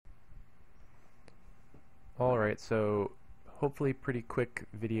Alright, so hopefully pretty quick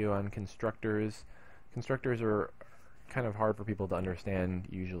video on constructors. Constructors are kind of hard for people to understand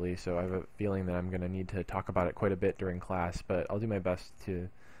usually, so I have a feeling that I'm going to need to talk about it quite a bit during class, but I'll do my best to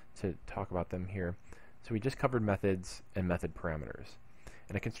talk about them here. So we just covered methods and method parameters.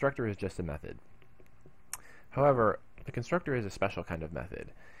 And a constructor is just a method. However, a constructor is a special kind of method.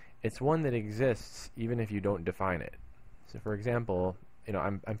 It's one that exists even if you don't define it. So for example, you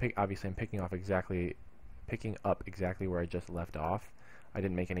know, obviously I'm picking up exactly where I just left off. I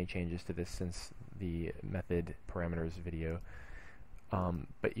didn't make any changes to this since the method parameters video.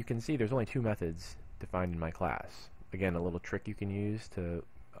 But you can see there's only two methods defined in my class. Again, a little trick you can use to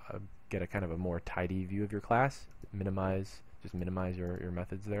get a kind of a more tidy view of your class. Just minimize your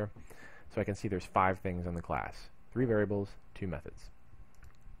methods there. So I can see there's 5 things on the class. 3 variables, 2 methods.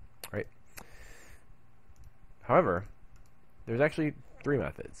 Right? However, there's actually 3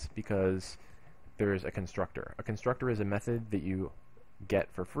 methods because there's a constructor. A constructor is a method that you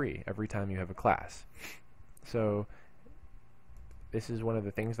get for free every time you have a class. So this is one of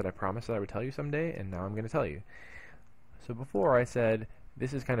the things that I promised that I would tell you someday, and now I'm going to tell you. So before I said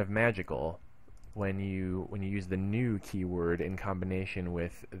this is kind of magical when you use the new keyword in combination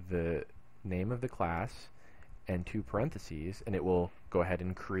with the name of the class and 2 parentheses, and it will go ahead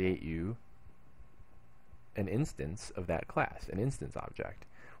and create you an instance of that class, an instance object.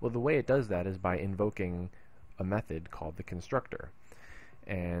 Well, the way it does that is by invoking a method called the constructor.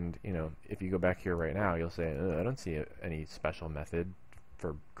 And, you know, if you go back here right now, you'll say, I don't see any special method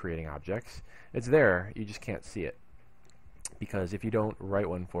for creating objects. It's there, you just can't see it. Because if you don't write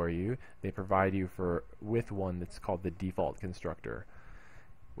one for you, they provide you with one that's called the default constructor,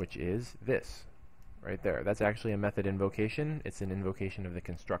 which is this, right there. That's actually a method invocation. It's an invocation of the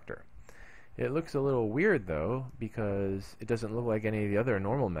constructor. It looks a little weird though, because it doesn't look like any of the other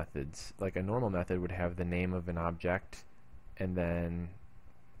normal methods. Like a normal method would have the name of an object and then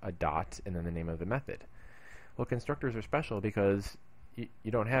a dot and then the name of the method. Well, constructors are special because you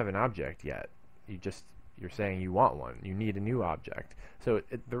don't have an object yet. You're saying you want one. You need a new object. So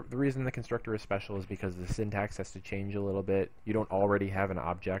the reason the constructor is special is because the syntax has to change a little bit. You don't already have an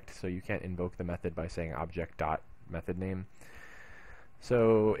object, so you can't invoke the method by saying object dot method name.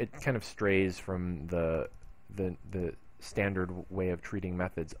 So it kind of strays from the standard way of treating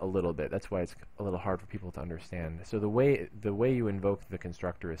methods a little bit. That's why it's a little hard for people to understand. So the way you invoke the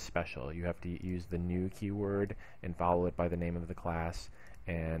constructor is special. You have to use the new keyword and follow it by the name of the class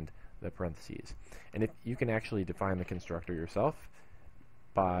and the parentheses. And if you can actually define the constructor yourself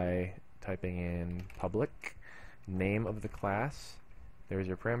by typing in public name of the class, there's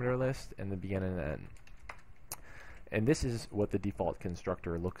your parameter list, and the begin and end. And this is what the default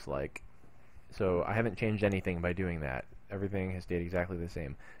constructor looks like. So I haven't changed anything by doing that. Everything has stayed exactly the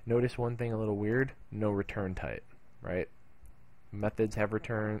same. Notice one thing a little weird: no return type, right? Methods have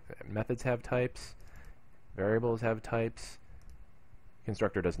types, variables have types.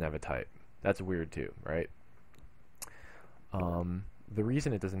 Constructor doesn't have a type. That's weird too, right? The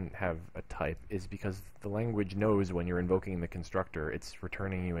reason it doesn't have a type is because the language knows when you're invoking the constructor, it's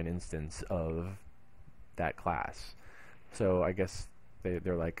returning you an instance of that class. So I guess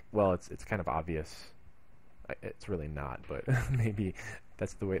they're like, well, it's kind of obvious. It's really not, but maybe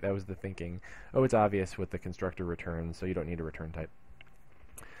that was the thinking. Oh, it's obvious what the constructor returns, so you don't need a return type.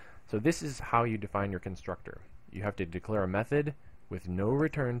 So this is how you define your constructor. You have to declare a method with no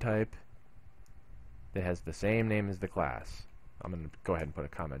return type that has the same name as the class. I'm going to go ahead and put a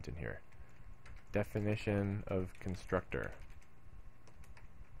comment in here. Definition of constructor.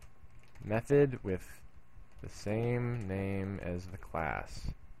 Method with the same name as the class.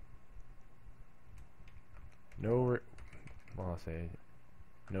 I'll say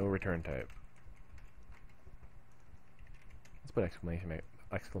no return type. Let's put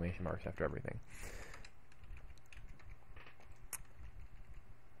exclamation marks after everything.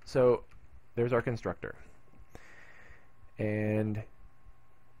 So there's our constructor. And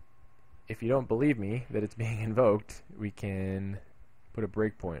if you don't believe me that it's being invoked, we can put a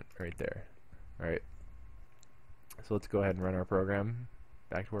breakpoint right there. Alright. So let's go ahead and run our program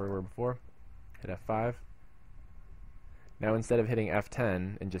back to where we were before. Hit F5. Now instead of hitting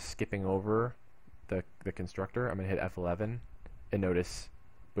F10 and just skipping over the constructor, I'm going to hit F11, and notice,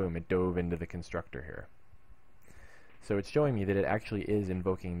 boom, it dove into the constructor here. So it's showing me that it actually is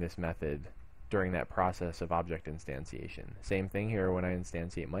invoking this method during that process of object instantiation. Same thing here when I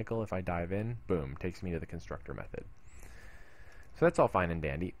instantiate Michael. If I dive in, boom, takes me to the constructor method. So that's all fine and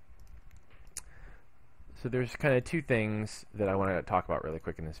dandy. So there's kind of 2 things that I want to talk about really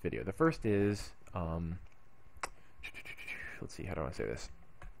quick in this video. The first is, let's see, how do I want to say this?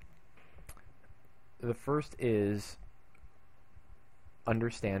 The first is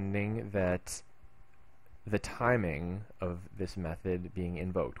understanding that the timing of this method being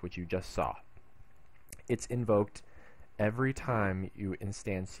invoked, which you just saw. It's invoked every time you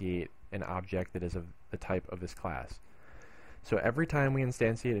instantiate an object that is of the type of this class. So every time we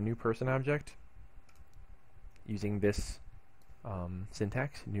instantiate a new person object, using this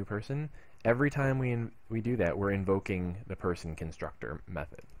syntax, new person, every time we do that, we're invoking the person constructor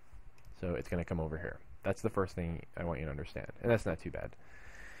method. So it's going to come over here. That's the first thing I want you to understand, and that's not too bad.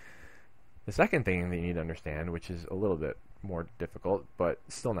 The second thing that you need to understand, which is a little bit more difficult, but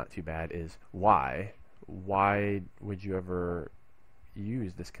still not too bad, is why. Why would you ever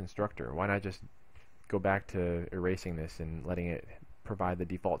use this constructor? Why not just go back to erasing this and letting it provide the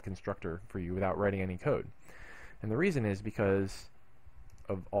default constructor for you without writing any code? And the reason is because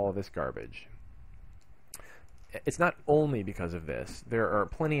of all this garbage. It's not only because of this. There are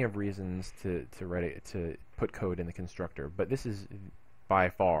plenty of reasons to put code in the constructor, but this is by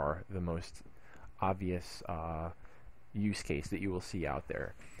far the most obvious use case that you will see out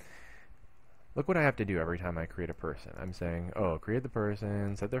there. Look what I have to do every time I create a person. I'm saying, oh, create the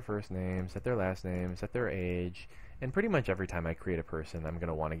person, set their first name, set their last name, set their age, and pretty much every time I create a person, I'm going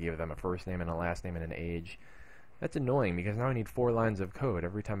to want to give them a first name and a last name and an age. That's annoying because now I need 4 lines of code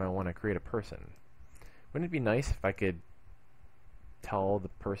every time I want to create a person. Wouldn't it be nice if I could tell the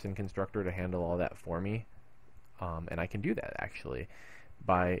person constructor to handle all that for me? And I can do that, actually,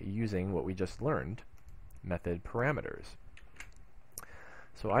 by using what we just learned, method parameters.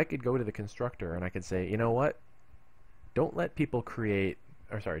 So I could go to the constructor and I could say, you know what? Don't let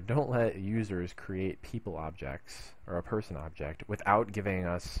users create people objects or a person object without giving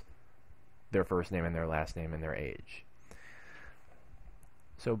us their first name and their last name and their age.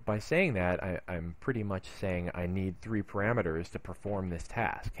 So by saying that, I'm pretty much saying I need 3 parameters to perform this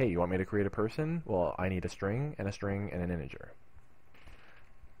task. Hey, you want me to create a person? Well, I need a string and an integer.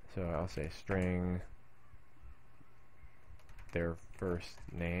 So I'll say string their first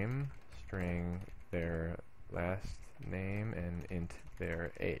name, string their last name, and int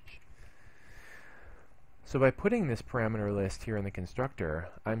their age. So by putting this parameter list here in the constructor,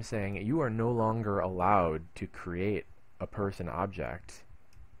 I'm saying you are no longer allowed to create a person object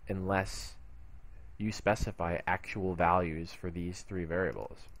unless you specify actual values for these 3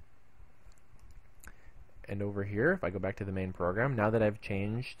 variables. And over here, if I go back to the main program, now that I've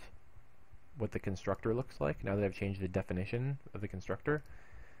changed what the constructor looks like, now that I've changed the definition of the constructor,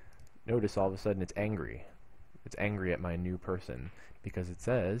 notice all of a sudden it's angry. It's angry at my new person because it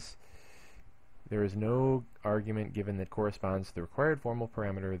says there is no argument given that corresponds to the required formal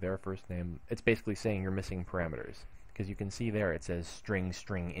parameter, their first name. It's basically saying you're missing parameters because you can see there it says string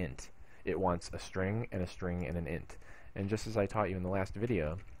int. It wants a string and an int. And just as I taught you in the last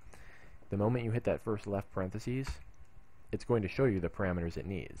video, the moment you hit that first left parentheses, it's going to show you the parameters it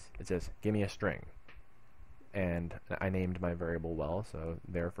needs. It says, give me a string. And I named my variable well, so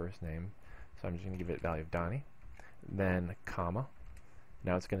their first name. So I'm just going to give it a value of Donnie. Then, comma.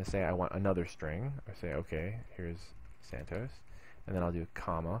 Now it's going to say I want another string. I say, okay, here's Santos. And then I'll do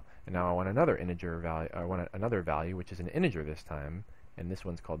comma. And now I want another integer value. I want another value, which is an integer this time. And this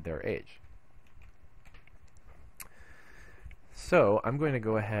one's called their age. So I'm going to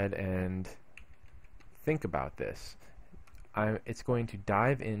go ahead and think about this. It's going to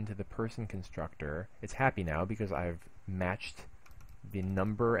dive into the person constructor. It's happy now because I've matched the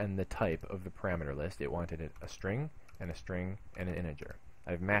number and the type of the parameter list. It wanted a string and an integer.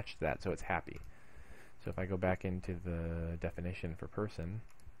 I've matched that, so it's happy. So if I go back into the definition for person,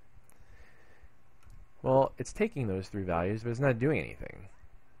 well, it's taking those 3 values, but it's not doing anything.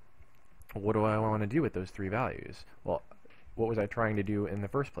 What do I want to do with those 3 values? Well, what was I trying to do in the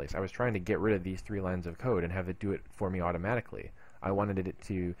first place? I was trying to get rid of these 3 lines of code and have it do it for me automatically. I wanted it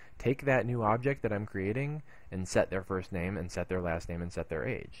to take that new object that I'm creating and set their first name and set their last name and set their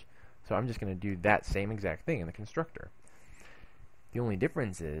age. So I'm just going to do that same exact thing in the constructor. The only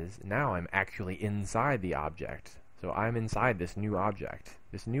difference is now I'm actually inside the object. So I'm inside this new object.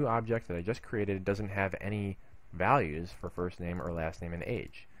 This new object that I just created doesn't have any values for first name or last name and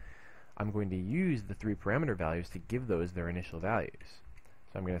age. I'm going to use the 3 parameter values to give those their initial values.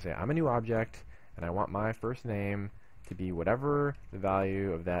 So I'm going to say I'm a new object and I want my first name to be whatever the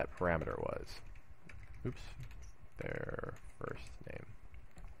value of that parameter was. Oops, their first name.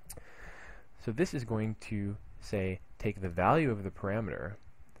 So this is going to say take the value of the parameter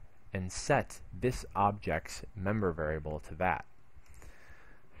and set this object's member variable to that.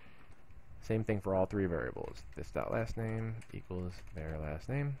 Same thing for all 3 variables. This dot last name equals their last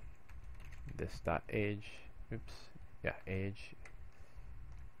name. This dot age, age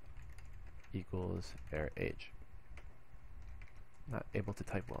equals their age. Not able to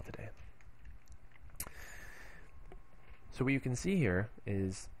type well today. So what you can see here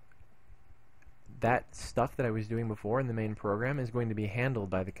is that stuff that I was doing before in the main program is going to be handled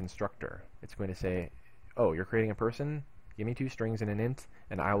by the constructor. It's going to say, oh, you're creating a person, give me 2 strings and an int,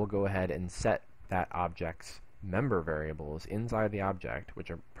 and I will go ahead and set that object's member variables inside the object,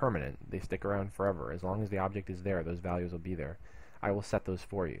 which are permanent. They stick around forever. As long as the object is there, those values will be there. I will set those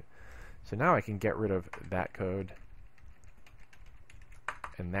for you. So now I can get rid of that code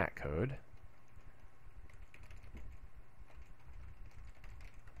and that code.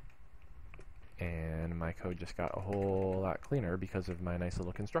 And my code just got a whole lot cleaner because of my nice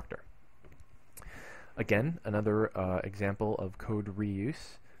little constructor. Again, another example of code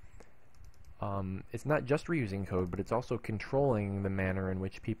reuse. It's not just reusing code, but it's also controlling the manner in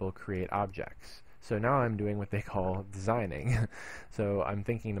which people create objects. So now I'm doing what they call designing. So I'm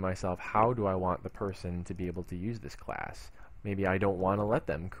thinking to myself, how do I want the person to be able to use this class? Maybe I don't want to let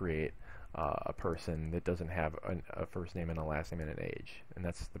them create a person that doesn't have a first name and a last name and an age. And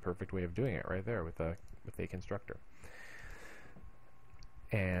that's the perfect way of doing it right there with a constructor.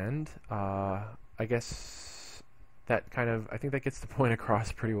 And I guess that I think that gets the point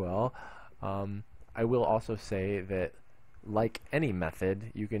across pretty well. I will also say that, like any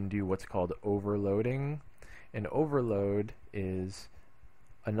method, you can do what's called overloading. An overload is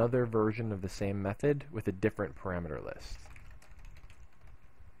another version of the same method with a different parameter list.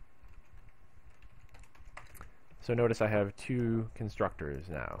 So notice I have 2 constructors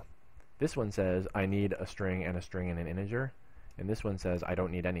now. This one says I need a string and an integer, and this one says I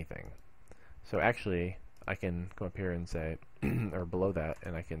don't need anything. So actually, I can come up here and say, or below that,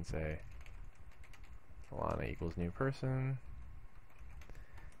 and I can say Alana equals new person.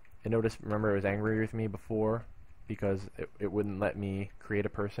 And notice, remember, it was angry with me before because it wouldn't let me create a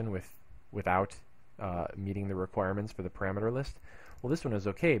person without meeting the requirements for the parameter list. Well, this one is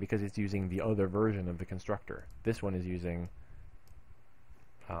okay because it's using the other version of the constructor. This one is using,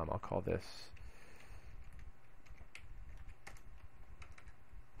 I'll call this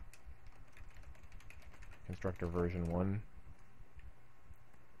constructor version 1,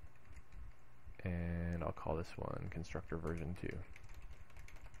 and I'll call this one constructor version 2.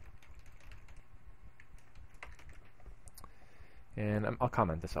 And I'll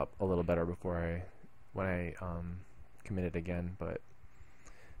comment this up a little better before when I commit it again. But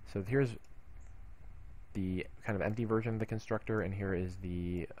so here's the kind of empty version of the constructor, and here is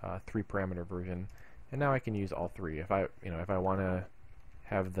the 3-parameter version. And now I can use all 3. If I want to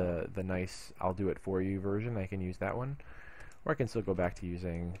have the nice I'll do it for you version, I can use that one, or I can still go back to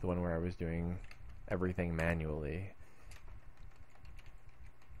using the one where I was doing everything manually.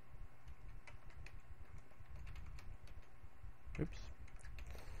 Oops.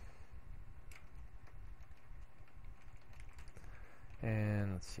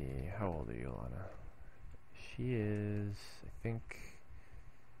 And let's see, how old are you, Alana? She is, I think,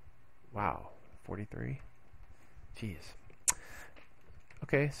 wow, 43? Jeez.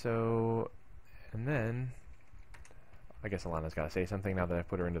 Okay, so, and then, I guess Alana's got to say something now that I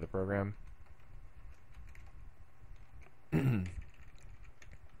put her into the program.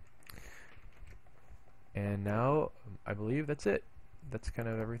 And now, I believe that's it. That's kind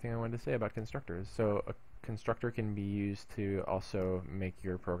of everything I wanted to say about constructors. So a constructor can be used to also make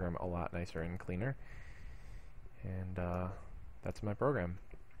your program a lot nicer and cleaner. And that's my program.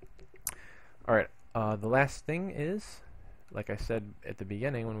 Alright, the last thing is, like I said at the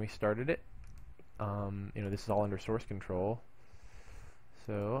beginning when we started it, this is all under source control.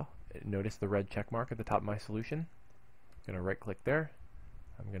 So notice the red check mark at the top of my solution. I'm going to right click there.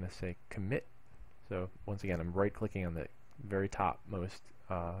 I'm going to say commit. So once again, I'm right clicking on the very topmost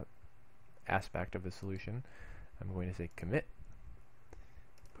aspect of the solution. I'm going to say commit,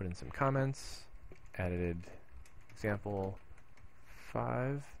 put in some comments, added example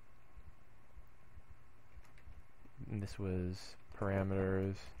 5, and this was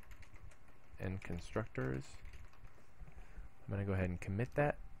parameters and constructors. I'm going to go ahead and commit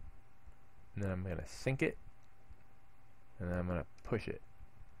that, and then I'm going to sync it, and then I'm going to push it.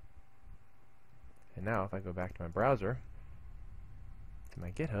 And now if I go back to my browser, to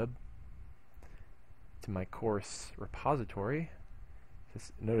my GitHub, to my course repository,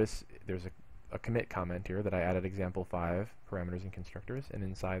 notice there's a commit comment here that I added example 5, parameters and constructors, and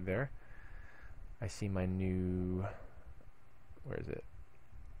inside there I see my new, where is it?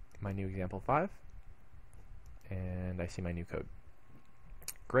 My new example 5, and I see my new code.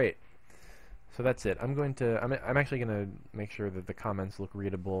 Great. So that's it. I'm actually going to make sure that the comments look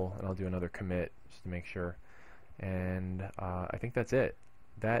readable, and I'll do another commit just to make sure. And I think that's it.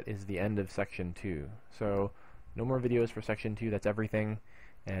 that is the end of section 2. So no more videos for section 2. That's everything.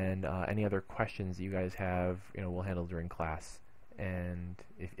 And any other questions you guys have, we'll handle during class. And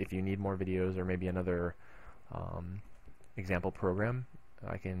if you need more videos or maybe another example program,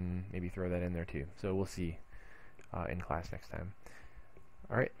 I can maybe throw that in there too. So we'll see in class next time.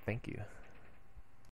 Alright, thank you.